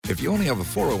If you only have a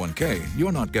 401k,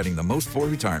 you're not getting the most for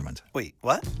retirement. Wait,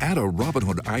 what? Add a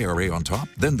Robinhood IRA on top,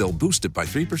 then they'll boost it by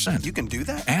 3%. You can do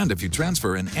that? And if you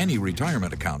transfer in any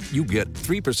retirement account, you get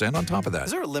 3% on top of that.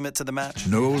 Is there a limit to the match?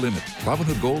 No limit.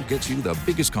 Robinhood Gold gets you the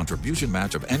biggest contribution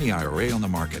match of any IRA on the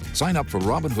market. Sign up for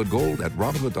Robinhood Gold at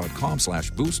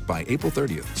Robinhood.com/boost by April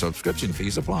 30th. Subscription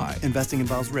fees apply. Investing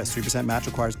involves risk. 3% match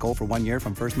requires gold for 1 year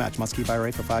from first match. Must keep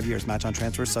IRA for 5 years. Match on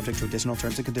transfers subject to additional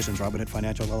terms and conditions. Robinhood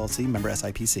Financial LLC, member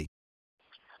SIPC.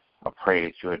 I pray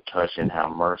that you would touch and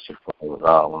have mercy, Father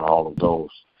God, on all of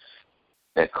those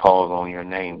that call on your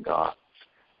name, God.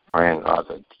 Praying, God,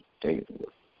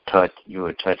 that you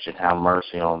would touch and have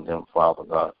mercy on them, Father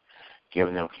God.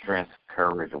 Giving them strength,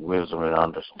 courage, wisdom, and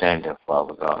understanding,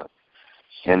 Father God.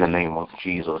 In the name of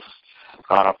Jesus.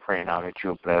 God, I pray now that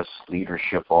you bless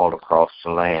leadership all across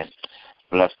the land.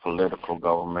 Bless political,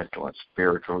 governmental, and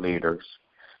spiritual leaders.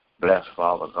 Bless,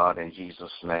 Father God, in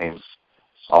Jesus' name,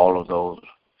 all of those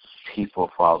people,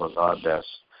 Father God, that's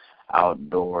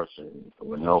outdoors and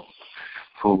with no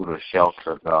food or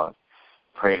shelter, God.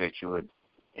 Pray that you would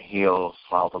heal,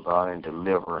 Father God, and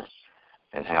deliver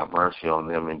and have mercy on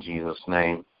them in Jesus'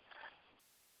 name.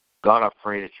 God, I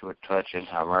pray that you would touch and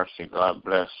have mercy. God,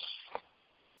 bless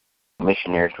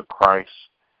missionaries for Christ.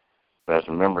 Bless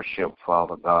membership,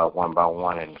 Father God, one by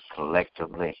one and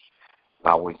collectively.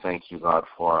 God, we thank you, God,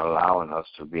 for allowing us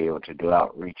to be able to do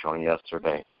outreach on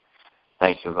yesterday.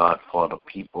 Thank you, God, for the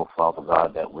people, Father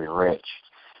God, that we reach.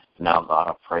 Now, God,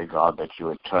 I pray, God, that you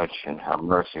would touch and have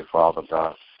mercy, Father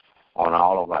God, on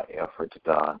all of our efforts,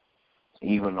 God.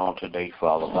 Even on today,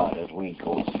 Father God, as we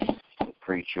go to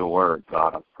preach your word,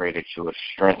 God, I pray that you would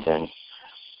strengthen,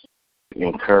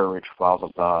 encourage, Father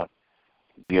God,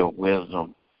 give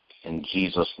wisdom in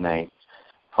Jesus' name.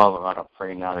 Father God, I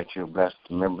pray now that you bless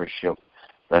the membership,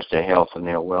 bless their health and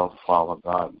their wealth, Father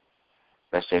God.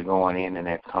 Bless their going in and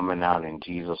their coming out in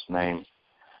Jesus' name.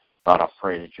 God, I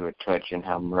pray that you would touch and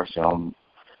have mercy on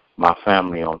my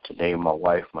family on today, my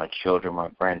wife, my children, my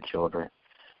grandchildren.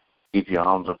 Keep your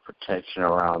arms of protection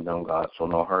around them, God, so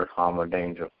no hurt, harm, or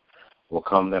danger will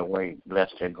come their way.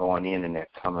 Bless their going in and their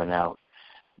coming out.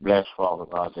 Bless, Father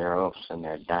God, their ups and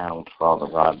their downs, Father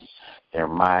God, their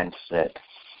mindset.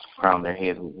 Crown their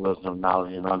heads with wisdom,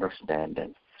 knowledge, and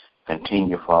understanding.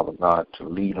 Continue, Father God, to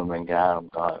lead them and guide them,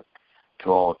 God, to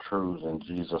all truths in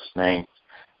Jesus' name.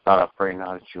 God, I pray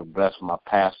now that you bless my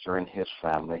pastor and his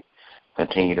family.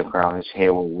 Continue to crown his head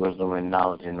with wisdom and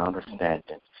knowledge and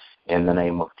understanding. In the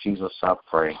name of Jesus, I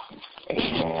pray.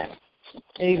 Amen.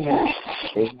 Amen.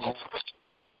 Amen.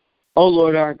 Oh,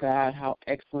 Lord our God, how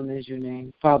excellent is your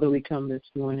name. Father, we come this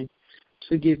morning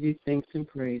to give you thanks and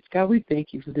praise. God, we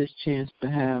thank you for this chance to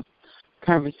have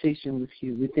conversation with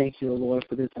you. We thank you, O Lord,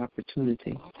 for this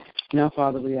opportunity. Now,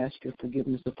 Father, we ask your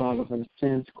forgiveness of all of our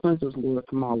sins. Cleanse us, Lord,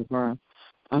 from all of our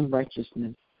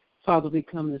unrighteousness. Father, we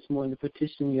come this morning to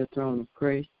petition your throne of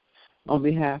grace on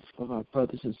behalf of our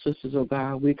brothers and sisters, O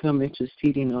God. We come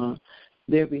interceding on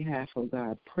their behalf, O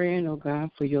God, praying, O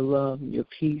God, for your love and your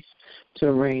peace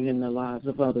to reign in the lives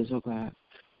of others, O God.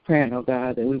 Praying, oh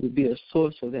God, that we would be a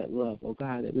source of that love, oh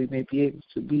God, that we may be able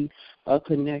to be a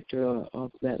connector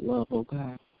of that love, oh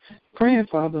God. Praying,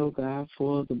 Father, oh God,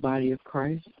 for the body of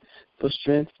Christ, for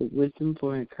strength, for wisdom,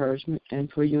 for encouragement,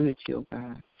 and for unity, oh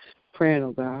God. Praying,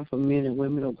 oh God, for men and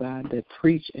women, oh God, that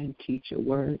preach and teach your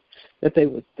word, that they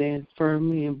would stand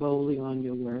firmly and boldly on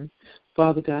your word.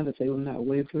 Father God, that they will not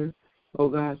waver, oh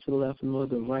God, to the left nor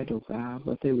the right, oh God,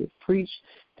 but they would preach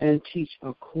and teach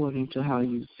according to how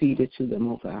you feed it to them,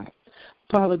 oh God.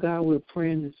 Father God, we're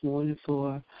praying this morning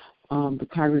for the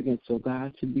congregants, oh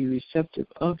God, to be receptive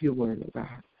of your word, oh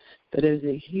God, that as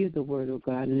they hear the word, oh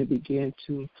God, and they begin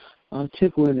to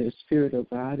tickle in their spirit, oh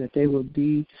God, that they will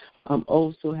be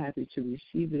so happy to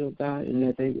receive it, oh God, and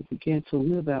that they will begin to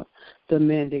live out the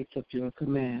mandates of your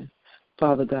command.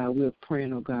 Father God, we're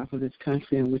praying, oh God, for this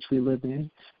country in which we live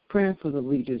in, praying for the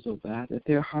leaders, oh God, that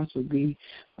their hearts will be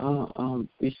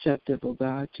receptive, oh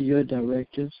God, to your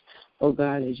directives, oh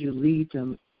God, as you lead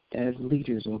them as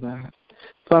leaders, oh God.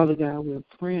 Father God, we're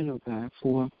praying, oh God,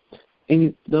 for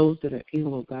those that are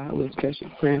ill, oh God. We're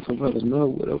especially praying for Brother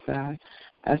Norwood, oh God,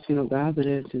 asking, oh God, that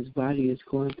as his body is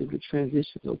going through the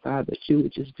transitions, oh God, that you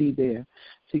would just be there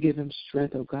to give him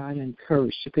strength, oh God, and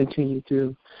courage to continue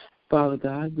through. Father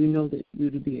God, we know that you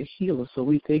to be a healer, so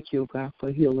we thank you, oh God, for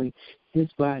healing his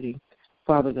body.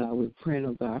 Father God, we're praying,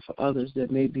 oh God, for others that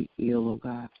may be ill, oh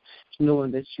God,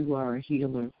 knowing that you are a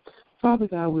healer. Father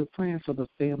God, we're praying for the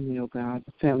family, oh God,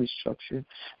 the family structure,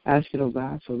 asking, oh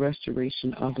God, for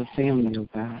restoration of the family, oh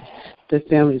God, that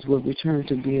families will return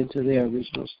to be into their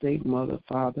original state, mother,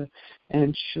 father,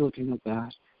 and children, oh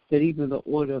God. that even the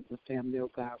order of the family,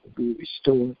 oh God, will be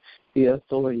restored, the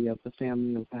authority of the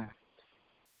family, oh God.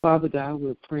 Father God,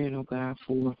 we're praying, oh God,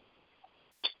 for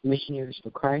missionaries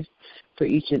for Christ, for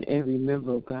each and every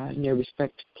member, oh God, in their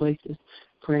respective places,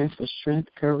 praying for strength,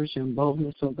 courage, and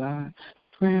boldness, oh God,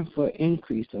 praying for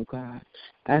increase, oh God,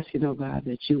 asking, oh God,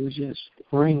 that you would just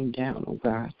rain down, oh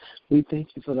God. We thank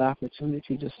you for the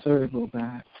opportunity to serve, oh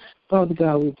God. Father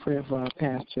God, we pray for our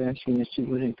pastor, asking that you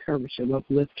would encourage him,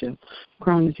 uplift him,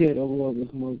 crown his head, oh Lord,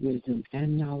 with more wisdom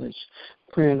and knowledge.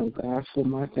 Praying, oh God, for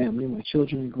my family, my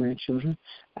children and grandchildren,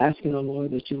 asking, oh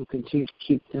Lord, that you will continue to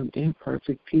keep them in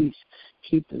perfect peace,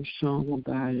 keep them strong, oh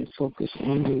God, and focus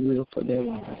on your will for their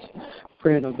lives.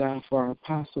 Praying, oh God, for our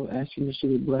apostle, asking that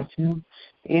you would bless him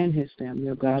and his family,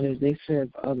 oh God, as they serve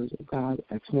others, oh God,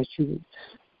 asking that you would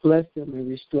bless them and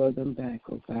restore them back,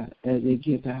 oh God, as they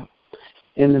give out.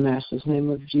 In the Master's name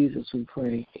of Jesus, we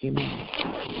pray. Amen.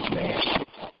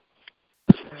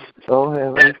 So,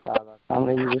 Heavenly Father, I come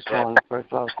to you this morning,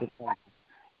 first off, to thank you.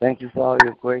 Thank you for all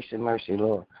your grace and mercy,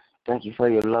 Lord. Thank you for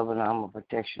your love and armor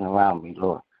protection around me,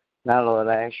 Lord. Now, Lord,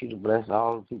 I ask you to bless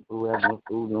all the people who have no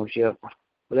food, no shelter.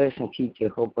 Bless and keep their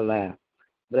hope alive.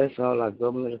 Bless all our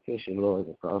government officials, Lord,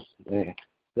 across the land.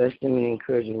 Bless them and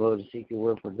encourage them, Lord, to seek your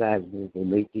word for guidance as they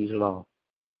make these laws.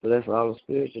 Bless all the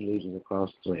spiritual leaders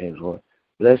across the land, Lord.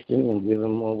 Bless them and give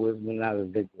them more wisdom and knowledge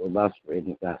as they go about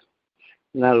spreading the gospel.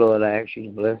 Now, Lord, I ask you to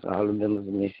bless all the members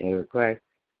of Missionary Christ.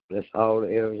 Bless all the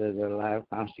areas of their life.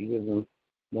 Constantly give them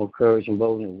more courage and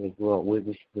boldness as they go out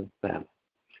witness to the family,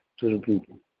 to the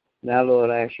people. Now, Lord,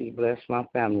 I ask you to bless my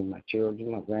family, my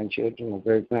children, my grandchildren, my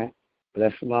great-grand.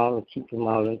 Bless them all and keep them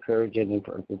all encouraged and in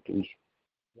perfect peace.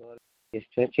 Lord, just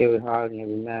touch every heart and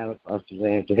every mind across the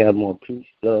land to have more peace,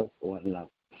 love for one another.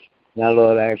 Now,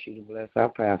 Lord, I ask you to bless our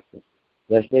pastors.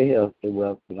 Bless their health, their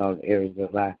wealth, and all the areas of their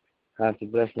life. Constantly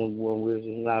bless them with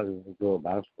wisdom and knowledge as they go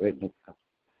about spreading the gospel.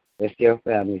 Bless their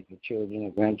families, their children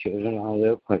and grandchildren, and all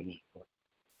their acquaintances.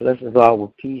 Bless us all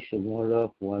with peace and more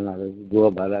love for one another as we go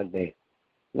about our day.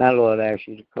 Now, Lord, I ask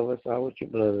you to cover us all with your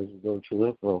blood as we go to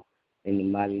and fro. In the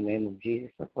mighty name of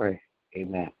Jesus, I pray.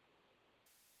 Amen.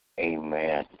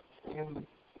 Amen.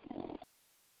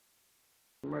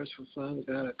 Merciful Father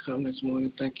God, I come this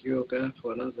morning. Thank you, O God,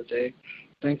 for another day.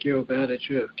 Thank you, O God, that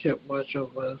you have kept watch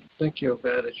over us. Thank you, O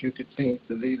God, that you continue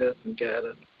to lead us and guide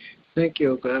us. Thank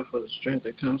you, O God, for the strength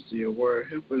that comes to your word,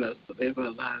 helping us to live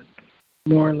our lives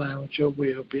more in line with your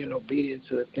will, being obedient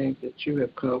to the things that you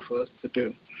have called for us to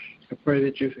do. I pray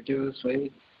that you forgive us for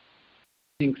anything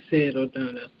said or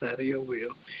done outside of your will,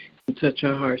 and touch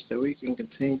our hearts that we can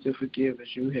continue to forgive as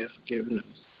you have forgiven us.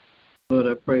 Lord,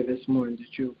 I pray this morning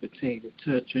that you will continue to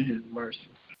touch and have mercy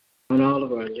on all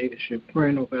of our leadership,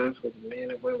 praying, oh God, for the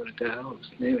men and women of God who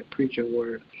stand and preach your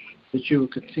word, that you will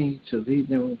continue to lead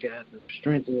them and guide them,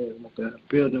 strengthen them, oh God,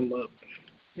 build them up,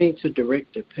 continue to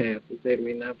direct their path that they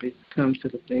may not be succumb to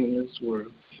the things of this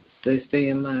world. They stay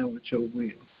in line with your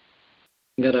will.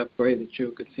 God, I pray that you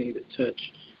will continue to touch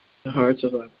the hearts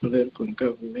of our political and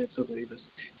governmental leaders.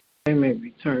 They may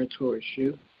be turned towards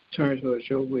you, turned towards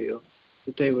your will,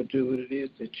 that they would do what it is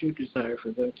that you desire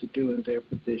for them to do in their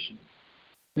position.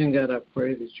 And God, I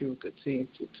pray that you will continue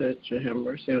to touch and have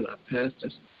mercy on our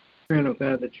pastors. Praying, oh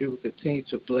God, that you will continue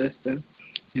to bless them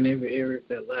in every area of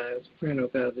their lives. Praying, oh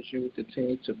God, that you will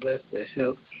continue to bless their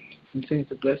health, continue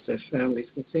to bless their families,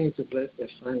 continue to bless their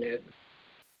finances,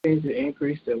 continue to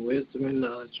increase their wisdom and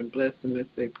knowledge, and bless them as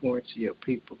they pour into your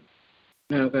people.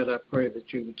 Now, God, I pray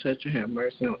that you will touch and have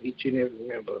mercy on each and every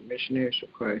member of Missionaries for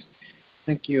Christ.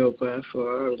 Thank you, O God, for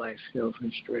our life, health,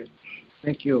 and strength.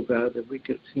 Thank you, O God, that we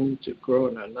continue to grow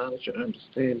in our knowledge and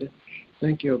understanding.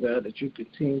 Thank you, O God, that you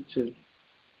continue to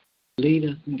lead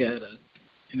us and guide us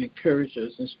and encourage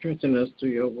us and strengthen us through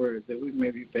your word, that we may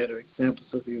be better examples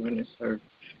of you in this earth.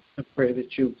 I pray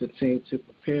that you continue to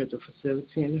prepare the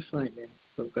facility and the finance,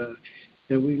 O God,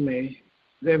 that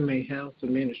there may house the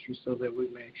ministry so that we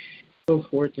may go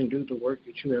forth and do the work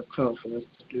that you have called for us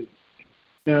to do.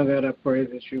 Now, God, I pray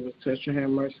that you will touch and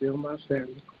have mercy on my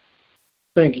family.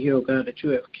 Thank you, O God, that you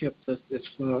have kept us this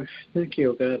far. Thank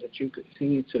you, O God, that you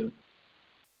continue to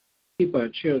keep our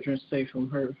children safe from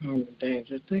hurt, harm, and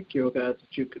danger. Thank you, O God,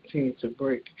 that you continue to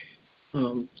break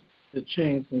the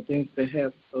chains and things that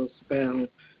have us bound,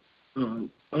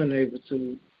 unable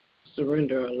to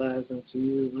surrender our lives unto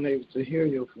you, unable to hear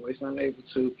your voice, unable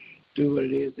to do what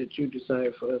it is that you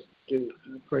desire for us to do.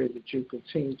 I pray that you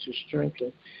continue to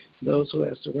strengthen those who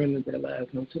have surrendered their lives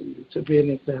unto you, to be an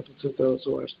example to those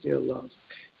who are still lost.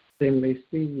 They may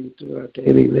see you through our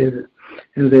daily living,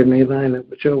 and they may line up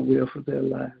with your will for their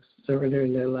lives,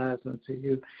 surrendering their lives unto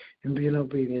you and being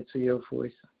obedient to your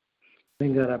voice.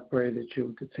 And God, I pray that you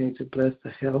will continue to bless the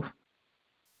health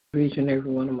of each and every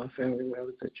one of my family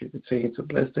members, that you continue to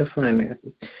bless their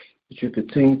finances, that you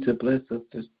continue to bless us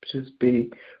to just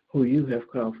be who you have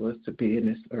called for us to be in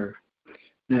this earth.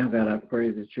 Now, God, I pray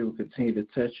that you will continue to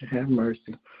touch and have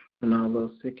mercy on all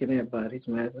those sick in their bodies,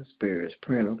 minds, and spirits.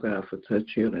 Praying, oh God, for touch,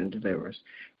 healing, and deliverance.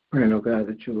 Praying, oh God,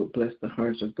 that you will bless the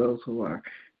hearts of those who are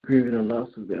grieving the loss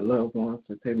of their loved ones,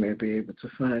 that they may be able to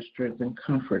find strength and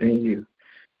comfort in you.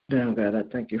 Now, God, I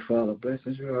thank you for all the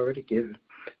blessings you've already given,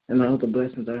 and all the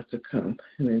blessings are to come.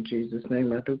 And in Jesus'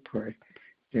 name I do pray.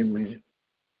 Amen.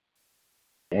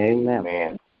 Amen.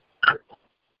 Amen.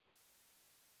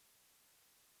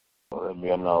 Well, there'll be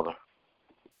another.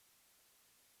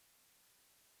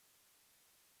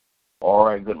 All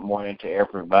right, good morning to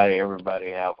everybody.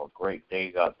 Everybody have a great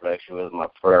day. God bless you is my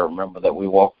prayer. Remember that we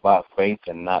walk by faith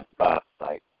and not by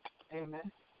sight. Amen.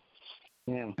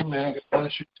 Yeah. Amen. God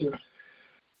bless you too.